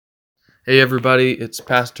Hey everybody, it's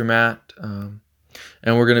Pastor Matt, and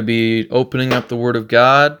we're going to be opening up the Word of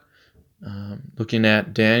God, looking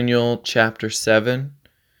at Daniel chapter 7.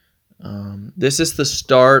 This is the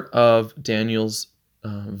start of Daniel's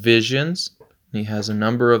visions. He has a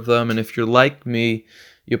number of them, and if you're like me,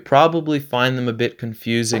 you'll probably find them a bit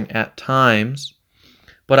confusing at times.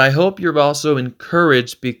 But I hope you're also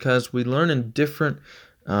encouraged because we learn in different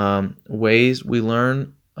ways. We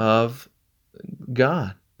learn of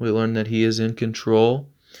God. We learn that He is in control.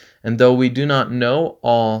 And though we do not know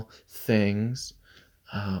all things,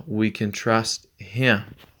 we can trust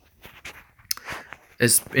Him.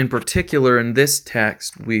 As in particular, in this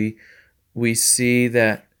text, we see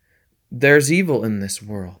that there's evil in this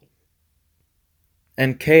world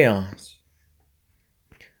and chaos.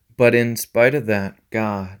 But in spite of that,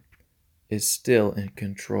 God is still in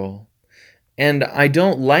control. And I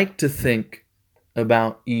don't like to think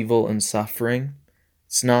about evil and suffering.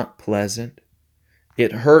 It's not pleasant.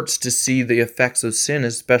 It hurts to see the effects of sin,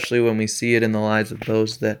 especially when we see it in the lives of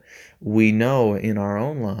those that we know in our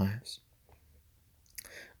own lives.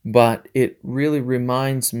 But it really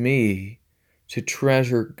reminds me to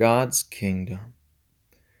treasure God's kingdom.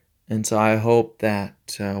 And so I hope that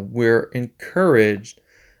we're encouraged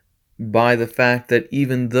by the fact that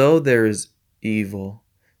even though there is evil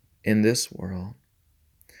in this world,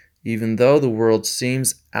 even though the world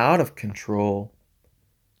seems out of control,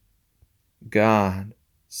 God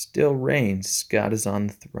still reigns. God is on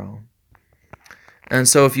the throne. And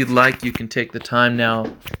so if you'd like, you can take the time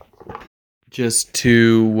now just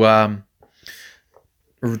to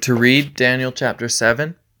read Daniel chapter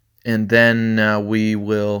 7, and then I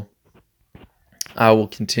will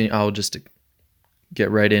continue. I'll just get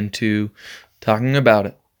right into talking about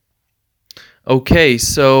it. Okay,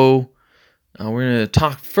 so we're going to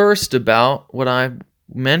talk first about what I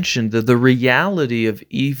mentioned, the reality of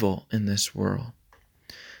evil in this world.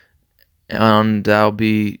 And I'll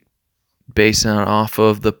be basing it off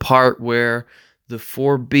of the part where the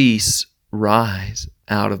four beasts rise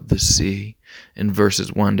out of the sea in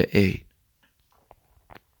verses 1 to 8.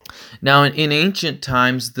 Now, in ancient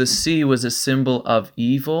times, the sea was a symbol of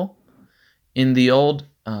evil. In the Old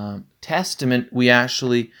Testament, we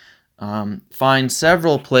actually find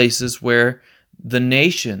several places where the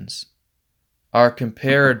nations are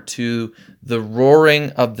compared to the roaring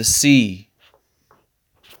of the sea.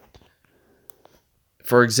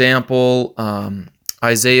 For example,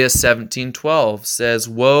 Isaiah 17:12 says,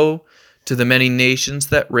 "Woe to the many nations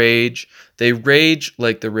that rage. They rage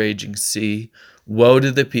like the raging sea. Woe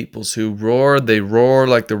to the peoples who roar. They roar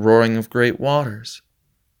like the roaring of great waters."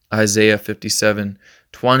 Isaiah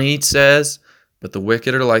 57:20 says, "But the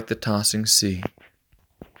wicked are like the tossing sea."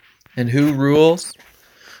 And who rules?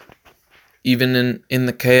 Even in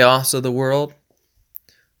the chaos of the world?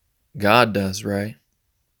 God does, right?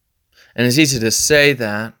 And it's easy to say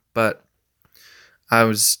that, but I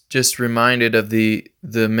was just reminded of the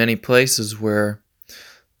many places where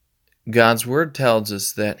God's Word tells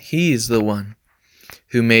us that He is the one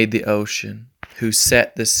who made the ocean, who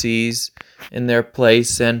set the seas in their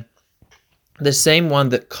place, and the same one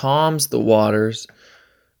that calms the waters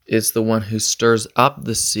is the one who stirs up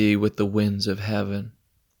the sea with the winds of heaven.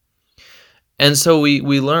 And so we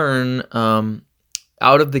learn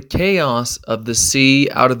out of the chaos of the sea,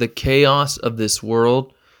 out of the chaos of this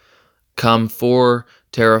world, come four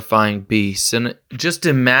terrifying beasts. And just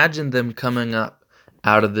imagine them coming up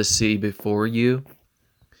out of the sea before you.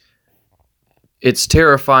 It's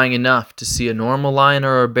terrifying enough to see a normal lion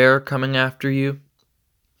or a bear coming after you.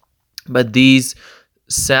 But these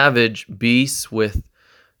savage beasts with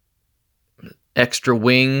extra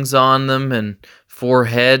wings on them and four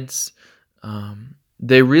heads,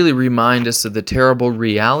 they really remind us of the terrible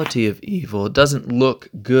reality of evil. It doesn't look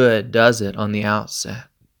good, does it, on the outset?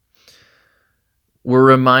 We're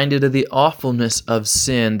reminded of the awfulness of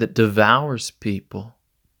sin that devours people.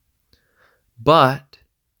 But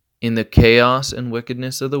in the chaos and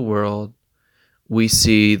wickedness of the world, we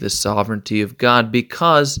see the sovereignty of God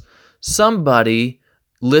because somebody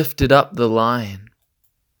lifted up the lion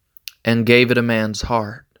and gave it a man's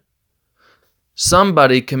heart.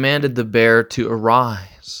 Somebody commanded the bear to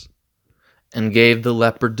arise and gave the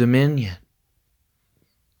leopard dominion.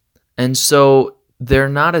 And so they're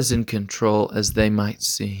not as in control as they might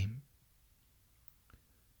seem.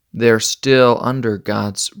 They're still under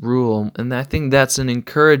God's rule. And I think that's an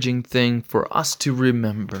encouraging thing for us to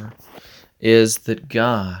remember, is that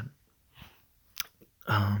God,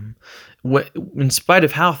 in spite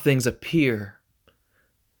of how things appear,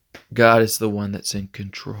 God is the one that's in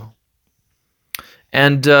control.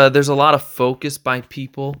 And there's a lot of focus by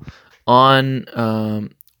people on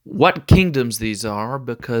what kingdoms these are,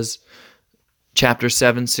 because chapter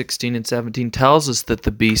 7, 16, and 17 tells us that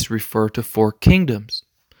the beasts refer to 4 kingdoms.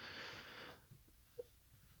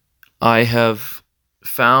 I have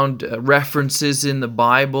found references in the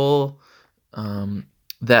Bible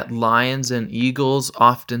that lions and eagles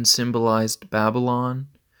often symbolized Babylon.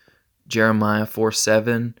 Jeremiah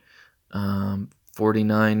 4:7,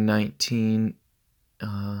 49:19,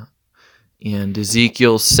 and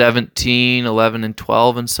Ezekiel 17:11 and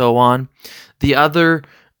 12, and so on. The other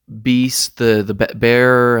beasts, the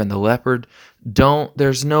bear and the leopard,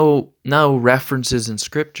 there's no references in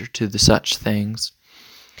Scripture to such things.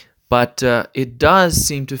 But it does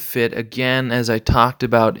seem to fit, again, as I talked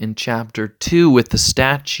about in chapter 2 with the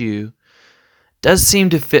statue, does seem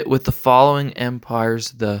to fit with the following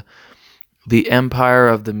empires: the empire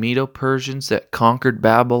of the Medo-Persians that conquered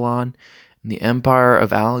Babylon, and the empire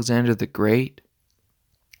of Alexander the Great.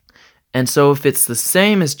 And so if it's the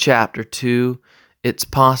same as chapter 2, it's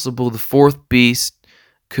possible the 4th beast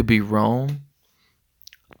could be Rome.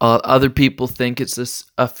 Other people think it's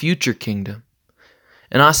a future kingdom.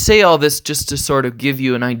 And I say all this just to sort of give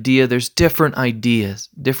you an idea. There's different ideas,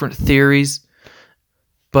 different theories,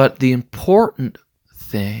 but the important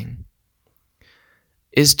thing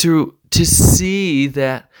is to see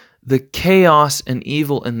that the chaos and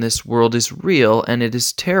evil in this world is real, and it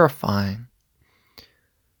is terrifying.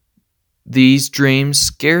 These dreams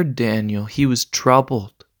scared Daniel. He was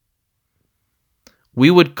troubled.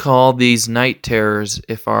 We would call these night terrors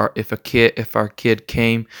if our kid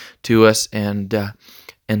came to us and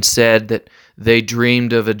said that they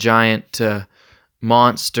dreamed of a giant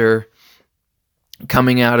monster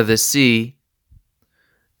coming out of the sea.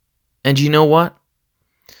 And you know what?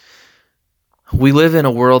 We live in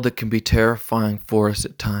a world that can be terrifying for us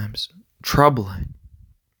at times, troubling.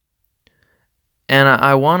 And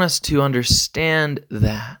I want us to understand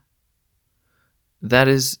that.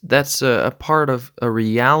 That's a part of a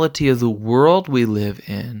reality of the world we live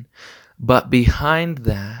in. But behind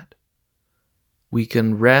that, we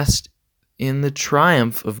can rest in the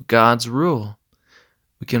triumph of God's rule.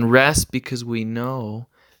 We can rest because we know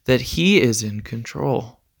that He is in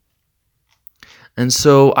control. And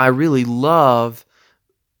so I really love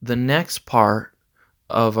the next part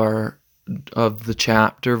of the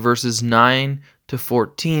chapter, verses 9 to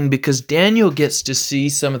 14, because Daniel gets to see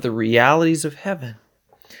some of the realities of heaven.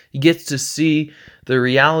 He gets to see the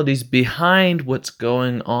realities behind what's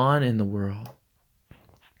going on in the world.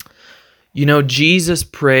 You know, Jesus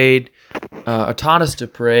taught us to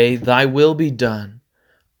pray, "Thy will be done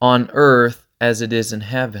on earth as it is in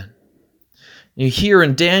heaven." Here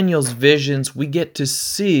in Daniel's visions, we get to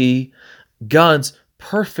see God's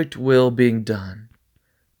perfect will being done,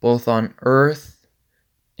 both on earth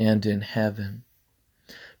and in heaven.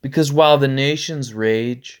 Because while the nations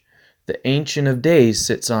rage, the Ancient of Days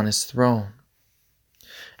sits on His throne.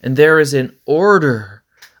 And there is an order,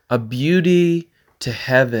 a beauty to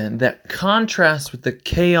heaven that contrasts with the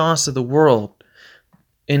chaos of the world.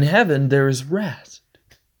 In heaven, there is rest.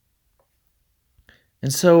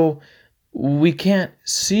 And so we can't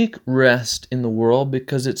seek rest in the world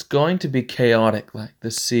because it's going to be chaotic like the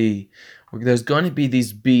sea. There's going to be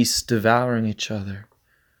these beasts devouring each other.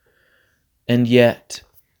 And yet,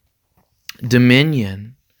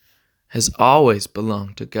 dominion has always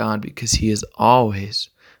belonged to God because He has always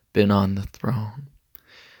been on the throne.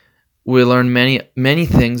 We learn many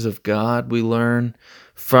things of God. We learn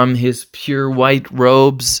from His pure white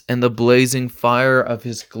robes and the blazing fire of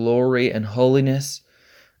His glory and holiness.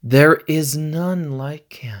 There is none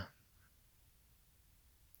like Him.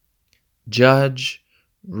 Judge,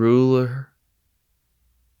 ruler,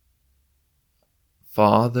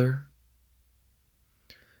 Father.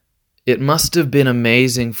 It must have been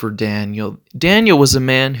amazing for Daniel. Daniel was a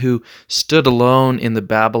man who stood alone in the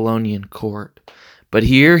Babylonian court, but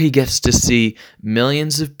here he gets to see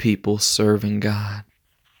millions of people serving God.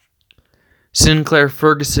 Sinclair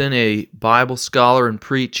Ferguson, a Bible scholar and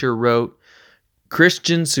preacher, wrote,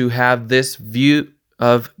 "Christians who have this view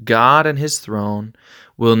of God and His throne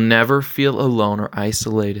will never feel alone or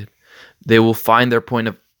isolated. They will find their point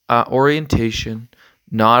of orientation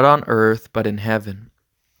not on earth but in heaven.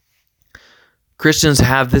 Christians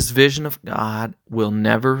have this vision of God will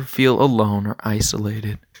never feel alone or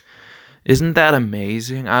isolated." Isn't that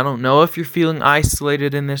amazing? I don't know if you're feeling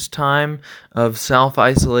isolated in this time of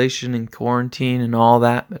self-isolation and quarantine and all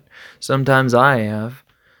that, but sometimes I have.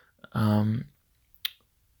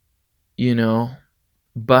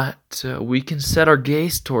 But we can set our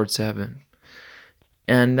gaze towards heaven.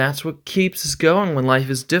 And that's what keeps us going when life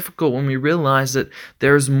is difficult, when we realize that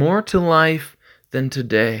there's more to life than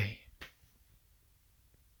today.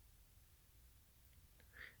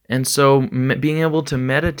 And so being able to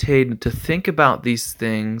meditate and to think about these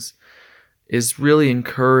things is really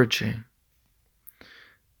encouraging.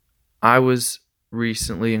 I was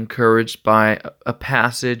recently encouraged by a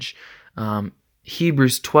passage,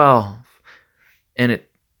 Hebrews 12, and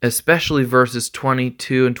it, especially verses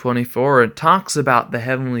 22 and 24, it talks about the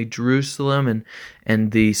heavenly Jerusalem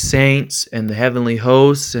and the saints and the heavenly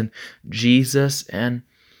hosts and Jesus. And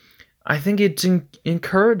I think it's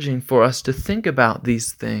encouraging for us to think about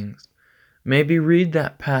these things. Maybe read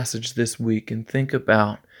that passage this week and think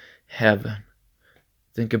about heaven.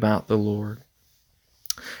 Think about the Lord.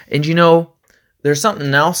 And there's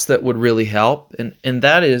something else that would really help, and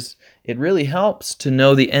that is, it really helps to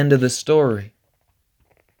know the end of the story.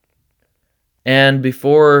 And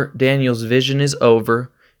before Daniel's vision is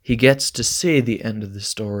over, he gets to see the end of the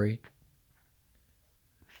story.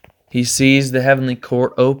 He sees the heavenly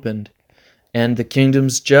court opened, and the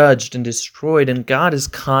kingdoms judged and destroyed, and God is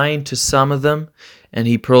kind to some of them, and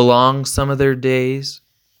he prolongs some of their days.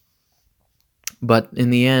 But in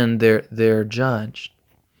the end, they're judged.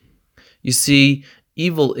 You see,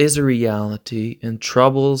 evil is a reality, and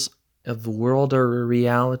troubles of the world are a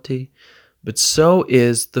reality, but so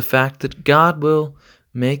is the fact that God will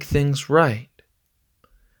make things right.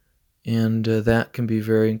 And that can be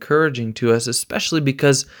very encouraging to us, especially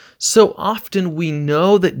because so often we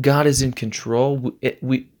know that God is in control.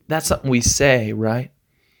 That's something we say, right?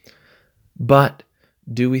 But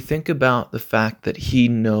do we think about the fact that he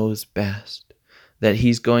knows best, that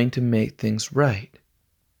he's going to make things right?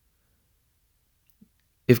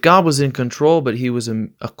 If God was in control, but he was a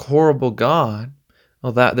horrible God,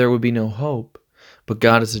 well, that there would be no hope. But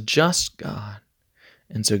God is a just God,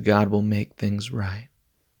 and so God will make things right.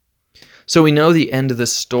 So we know the end of the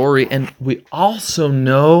story, and we also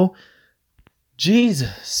know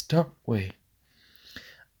Jesus, don't we?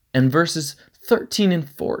 And verses 13 and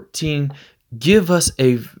 14 give us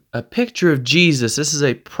a picture of Jesus. This is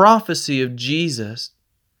a prophecy of Jesus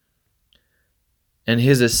and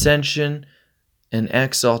his ascension and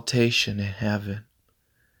exaltation in heaven.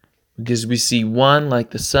 Because we see one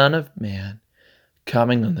like the Son of Man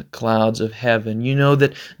coming on the clouds of heaven. You know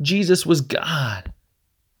that Jesus was God.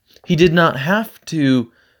 He did not have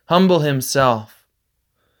to humble himself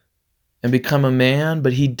and become a man,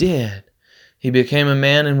 but he did. He became a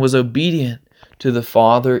man and was obedient to the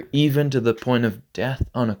Father, even to the point of death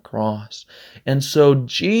on a cross. And so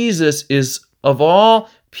Jesus is, of all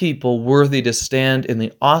people, worthy to stand in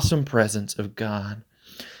the awesome presence of God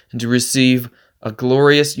and to receive a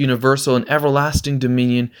glorious, universal, and everlasting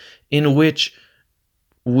dominion in which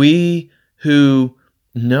we who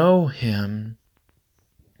know him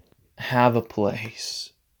have a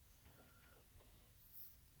place.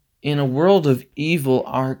 In a world of evil,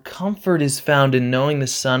 our comfort is found in knowing the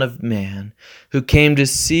Son of Man, who came to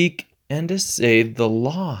seek and to save the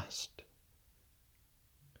lost.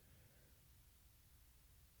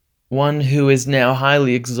 One who is now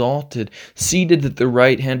highly exalted, seated at the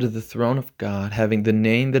right hand of the throne of God, having the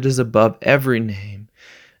name that is above every name.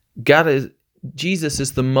 Jesus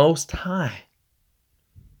is the Most High,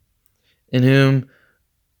 in whom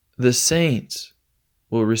the saints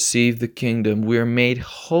will receive the kingdom. We are made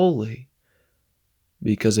holy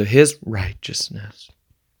because of his righteousness.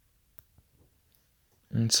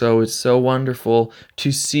 And so it's so wonderful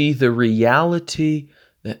to see the reality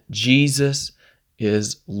that Jesus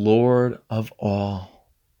is Lord of all,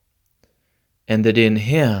 and that in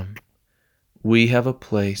him we have a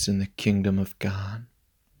place in the kingdom of God.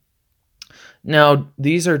 Now,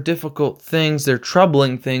 these are difficult things, they're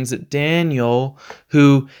troubling things that Daniel,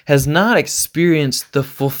 who has not experienced the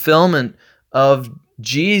fulfillment of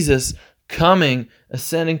Jesus coming,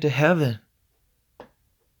 ascending to heaven.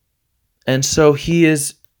 And so he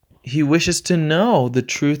wishes to know the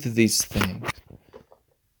truth of these things.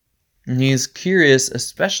 And he is curious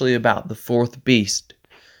especially about the fourth beast.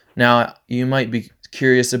 Now, you might be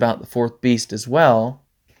curious about the fourth beast as well.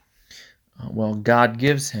 Well, God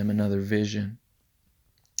gives him another vision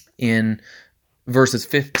in verses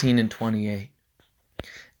 15 and 28.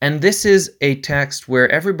 And this is a text where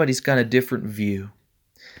everybody's got a different view.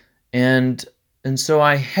 And so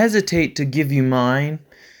I hesitate to give you mine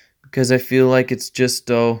because I feel like it's just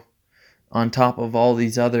on top of all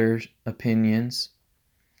these other opinions.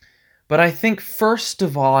 But I think first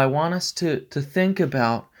of all, I want us to think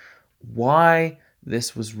about why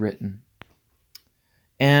this was written.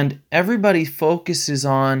 And everybody focuses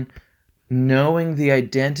on knowing the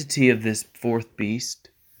identity of this fourth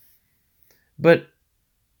beast. But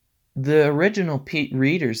the original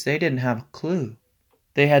readers, they didn't have a clue.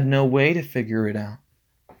 They had no way to figure it out.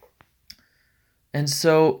 And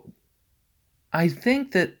so I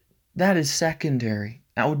think that is secondary.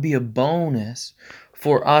 That would be a bonus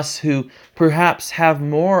for us who perhaps have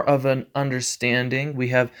more of an understanding. We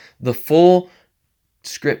have the full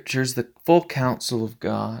scriptures, the full counsel of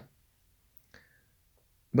God.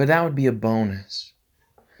 But that would be a bonus.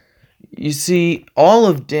 You see, all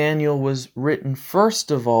of Daniel was written first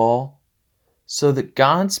of all so that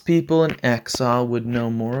God's people in exile would know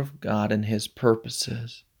more of God and His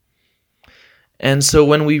purposes. And so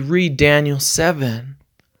when we read Daniel 7,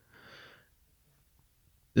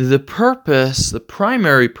 the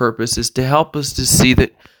primary purpose is to help us to see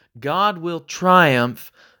that God will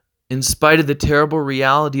triumph in spite of the terrible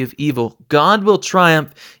reality of evil. God will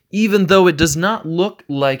triumph even though it does not look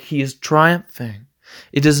like He is triumphing.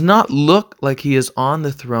 It does not look like He is on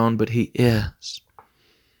the throne, but He is.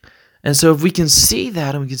 And so if we can see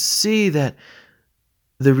that, and we can see that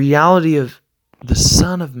the reality of the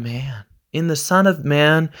Son of Man, in the Son of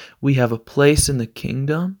Man we have a place in the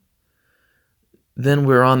kingdom, then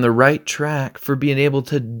we're on the right track for being able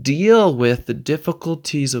to deal with the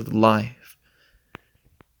difficulties of life.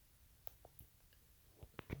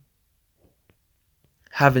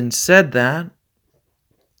 Having said that,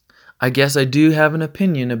 I guess I do have an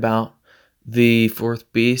opinion about the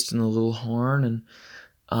fourth beast and the little horn.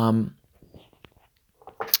 And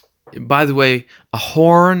by the way, a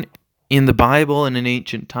horn in the Bible and in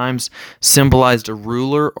ancient times symbolized a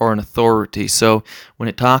ruler or an authority. So when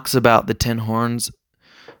it talks about the 10 horns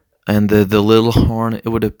and the little horn, it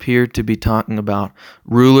would appear to be talking about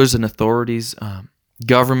rulers and authorities,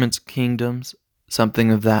 governments, kingdoms,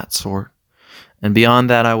 something of that sort. And beyond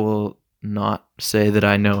that, I will not say that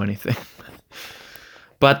I know anything.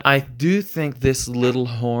 But I do think this little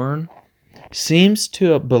horn seems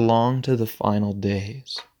to belong to the final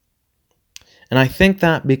days. And I think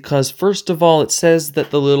that because, first of all, it says that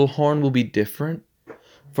the little horn will be different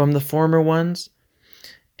from the former ones.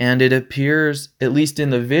 And it appears, at least in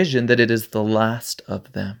the vision, that it is the last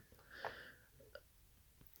of them.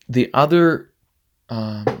 The other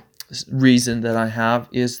reason that I have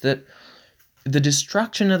is that the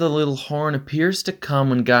destruction of the little horn appears to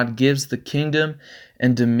come when God gives the kingdom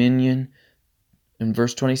and dominion, in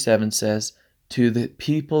verse 27 says, to the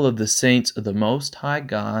people of the saints of the Most High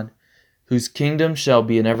God, whose kingdom shall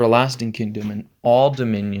be an everlasting kingdom, and all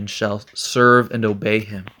dominion shall serve and obey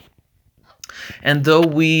Him. And though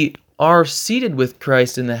we are seated with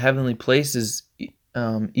Christ in the heavenly places,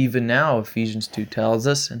 even now, Ephesians 2 tells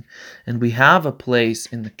us, and we have a place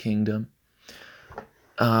in the kingdom,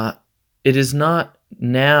 it is not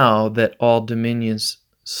now that all dominions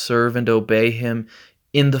serve and obey Him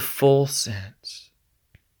in the full sense.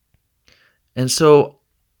 And so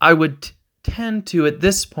I would tend to, at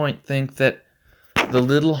this point, think that the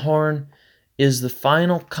little horn is the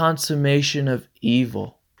final consummation of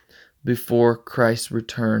evil before Christ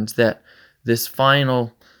returns. That this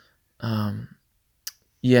final,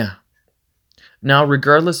 Now,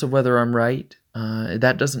 regardless of whether I'm right,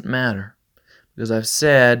 that doesn't matter. Because I've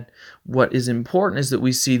said what is important is that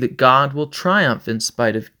we see that God will triumph in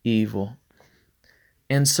spite of evil.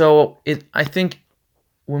 And so I think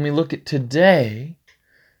when we look at today,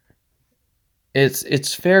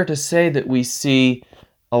 it's fair to say that we see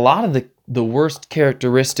a lot of the worst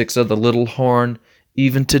characteristics of the little horn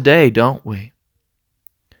even today, don't we?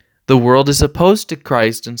 The world is opposed to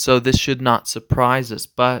Christ, and so this should not surprise us.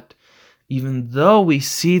 But even though we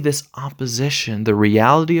see this opposition, the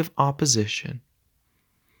reality of opposition,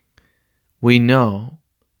 we know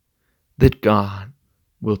that God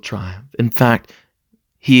will triumph. In fact,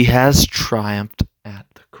 He has triumphed at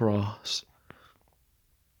the cross.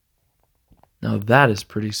 Now that is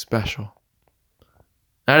pretty special.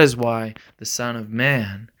 That is why the Son of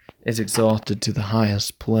Man is exalted to the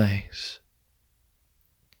highest place.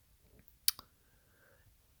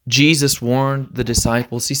 Jesus warned the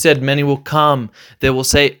disciples. He said, many will come. They will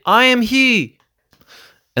say, I am He.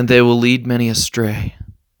 And they will lead many astray.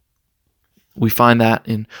 We find that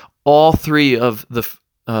in all three of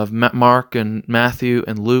Mark and Matthew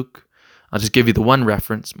and Luke. I'll just give you the one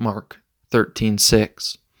reference, Mark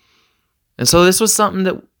 13:6. And so this was something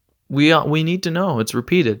that we need to know. It's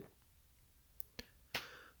repeated.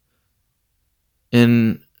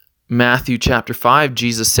 In Matthew chapter 5,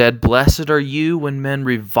 Jesus said, blessed are you when men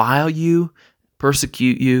revile you,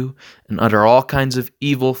 persecute you, and utter all kinds of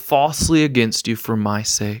evil falsely against you for my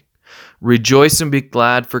sake. Rejoice and be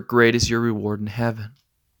glad, for great is your reward in heaven.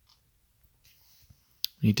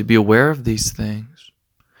 You need to be aware of these things.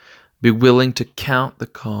 Be willing to count the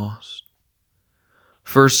cost.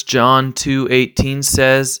 1 John 2:18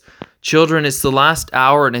 says, children, it's the last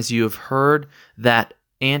hour, and as you have heard that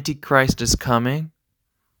Antichrist is coming,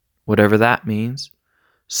 whatever that means.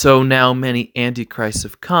 So now many antichrists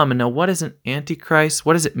have come. And now what is an antichrist?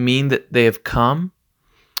 What does it mean that they have come?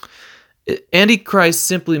 Antichrist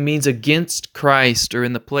simply means against Christ or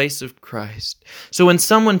in the place of Christ. So when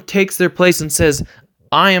someone takes their place and says,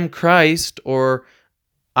 I am Christ, or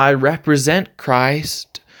I represent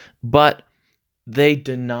Christ, but they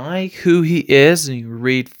deny who he is, and you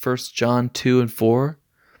read 1 John 2 and 4,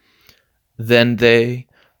 then they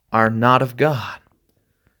are not of God.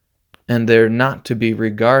 And they're not to be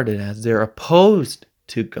regarded as, they're opposed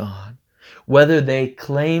to God, whether they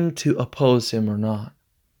claim to oppose him or not.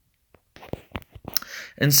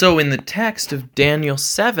 And so in the text of Daniel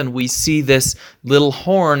 7, we see this little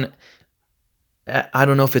horn. I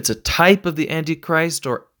don't know if it's a type of the Antichrist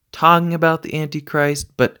or talking about the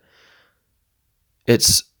Antichrist, but it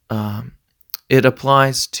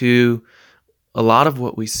applies to a lot of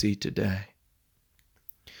what we see today,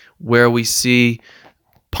 where we see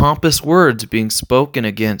pompous words being spoken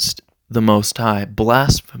against the Most High,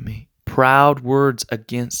 blasphemy, proud words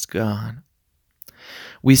against God.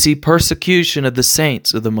 We see persecution of the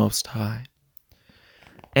saints of the Most High.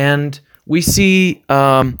 And we see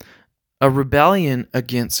a rebellion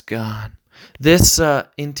against God. This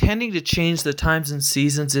intending to change the times and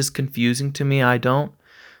seasons is confusing to me. I don't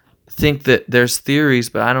think that there's theories,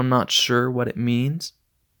 but I'm not sure what it means.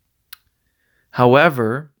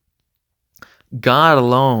 However, God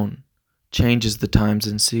alone changes the times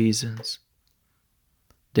and seasons.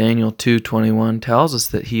 Daniel 2:21 tells us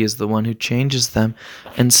that he is the one who changes them.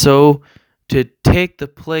 And so to take the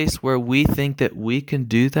place where we think that we can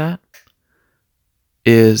do that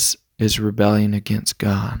is rebellion against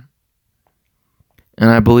God. And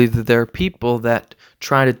I believe that there are people that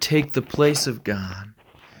try to take the place of God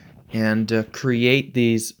and create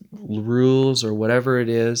these rules or whatever it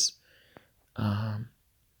is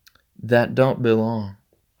that don't belong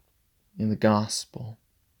in the gospel.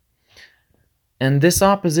 And this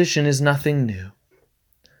opposition is nothing new.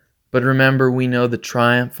 But remember, we know the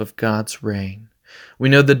triumph of God's reign. We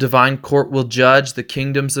know the divine court will judge, the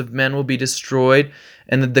kingdoms of men will be destroyed,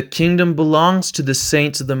 and that the kingdom belongs to the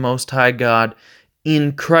saints of the Most High God.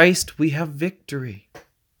 In Christ we have victory.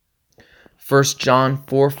 1 John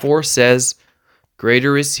 4:4 says,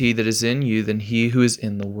 greater is he that is in you than he who is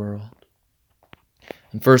in the world.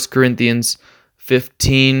 And 1 Corinthians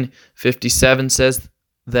 15:57 says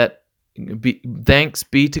that thanks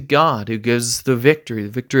be to God who gives us the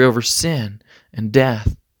victory over sin and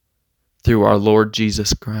death through our Lord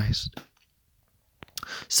Jesus Christ.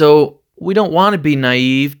 So we don't want to be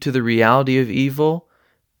naive to the reality of evil.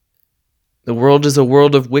 The world is a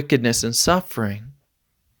world of wickedness and suffering.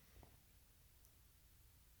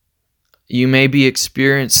 You may be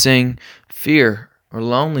experiencing fear or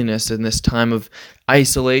loneliness in this time of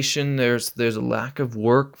isolation. There's a lack of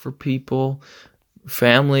work for people,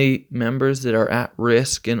 family members that are at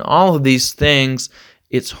risk, and all of these things.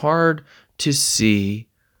 It's hard to see.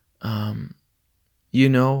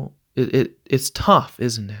 It's tough,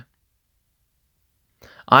 isn't it?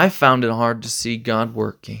 I found it hard to see God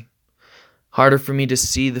working. Harder for me to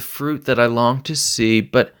see the fruit that I long to see.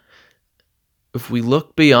 But if we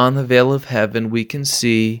look beyond the veil of heaven, we can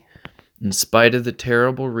see, in spite of the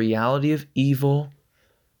terrible reality of evil,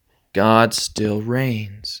 God still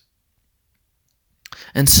reigns.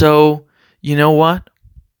 And so, you know what?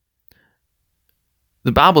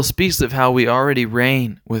 The Bible speaks of how we already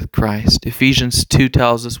reign with Christ. Ephesians 2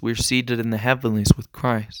 tells us we're seated in the heavenlies with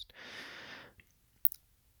Christ.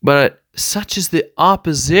 But such is the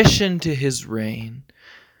opposition to his reign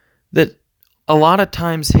that a lot of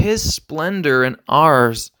times his splendor and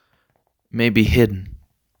ours may be hidden.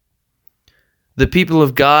 The people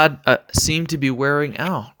of God seem to be wearing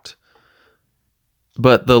out,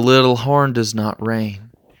 but the little horn does not reign.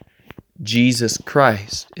 Jesus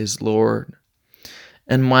Christ is Lord.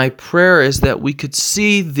 And my prayer is that we could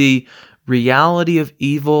see the reality of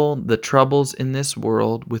evil, the troubles in this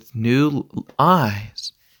world with new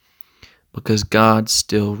eyes, because God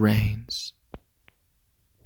still reigns.